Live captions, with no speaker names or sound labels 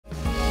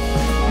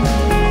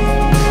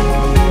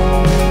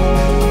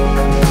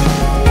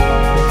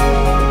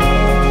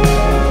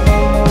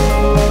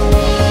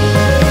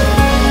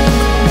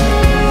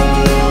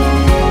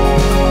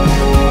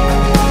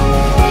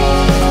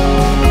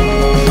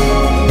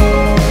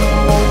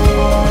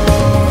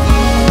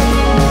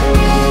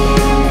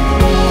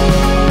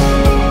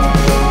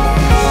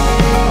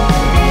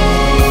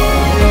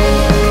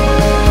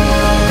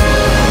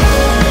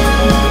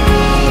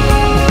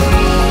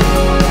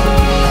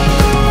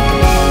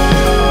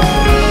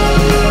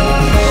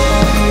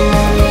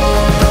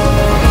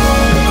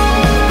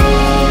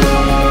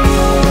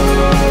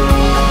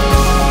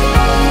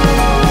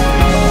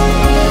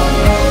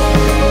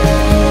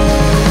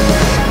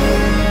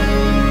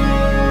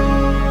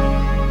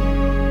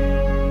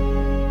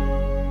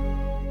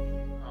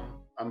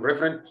I'm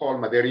Reverend Paul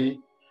Maderi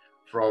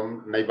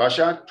from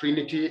Naivasha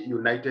Trinity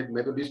United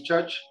Methodist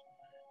Church.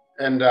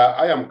 And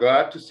I am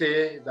glad to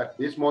say that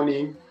this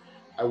morning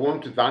I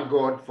want to thank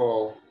God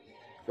for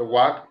the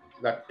work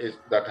that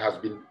has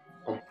been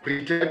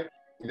completed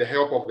in the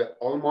help of the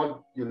Almond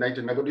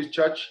United Methodist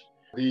Church.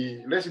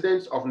 The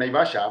residents of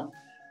Naivasha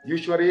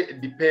usually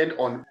depend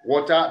on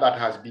water that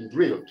has been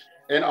drilled.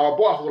 And our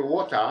borehole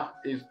water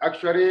is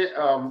actually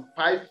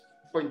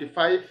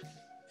 5.5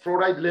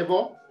 fluoride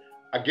level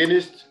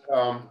against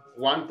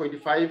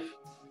 1.5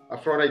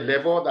 fluoride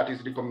level that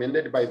is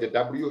recommended by the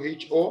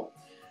WHO.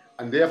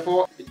 And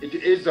therefore, it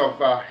is of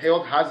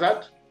health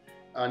hazard,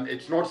 and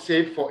it's not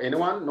safe for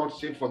anyone, not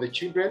safe for the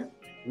children,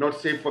 not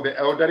safe for the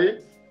elderly,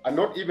 and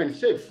not even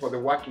safe for the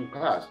working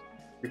class,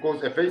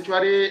 because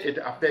eventually it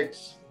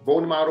affects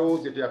bone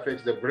marrows, it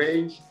affects the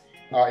brains,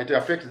 it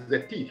affects the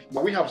teeth.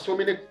 We have so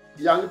many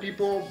young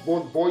people,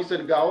 both boys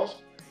and girls,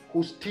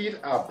 whose teeth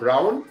are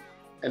brown,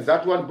 and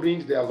that one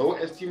brings their low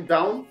esteem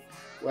down.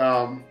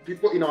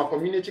 People in our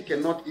community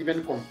cannot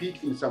even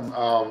compete in some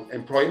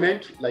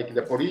employment like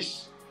the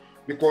police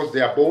because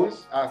their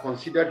bones are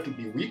considered to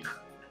be weak.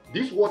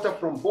 This water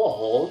from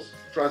boreholes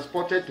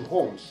transported to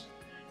homes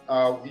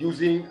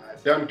using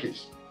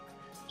donkeys.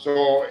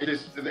 So it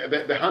is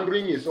the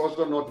handling is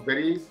also not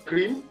very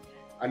clean,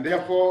 and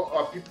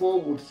therefore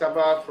people would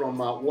suffer from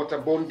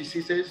waterborne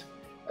diseases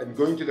and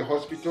going to the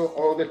hospital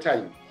all the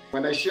time.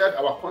 When I shared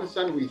our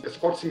concern with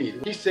Scott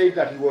Smith, he said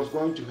that he was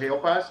going to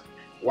help us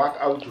work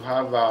out to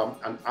have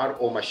an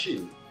RO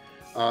machine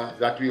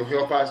that will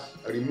help us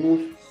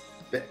remove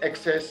the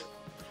excess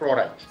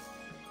fluoride.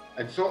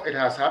 And so it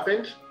has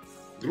happened.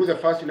 Through the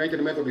First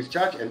United Methodist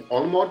Church and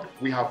Almond,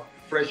 we have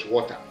fresh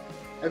water.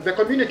 And the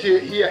community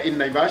here in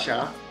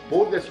Naivasha,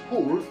 both the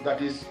school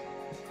that is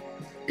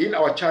in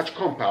our church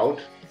compound,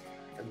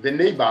 the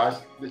neighbors,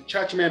 the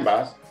church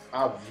members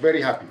are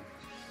very happy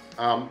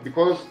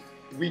because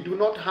we do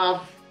not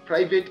have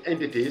private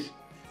entities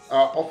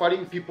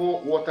offering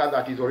people water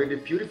that is already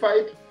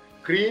purified,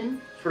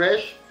 clean,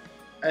 fresh,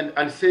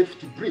 and safe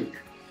to drink.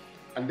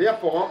 And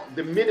therefore,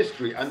 the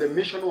ministry and the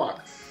mission work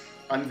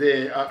and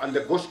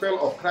the gospel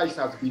of Christ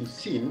has been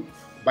seen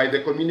by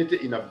the community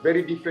in a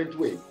very different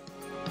way.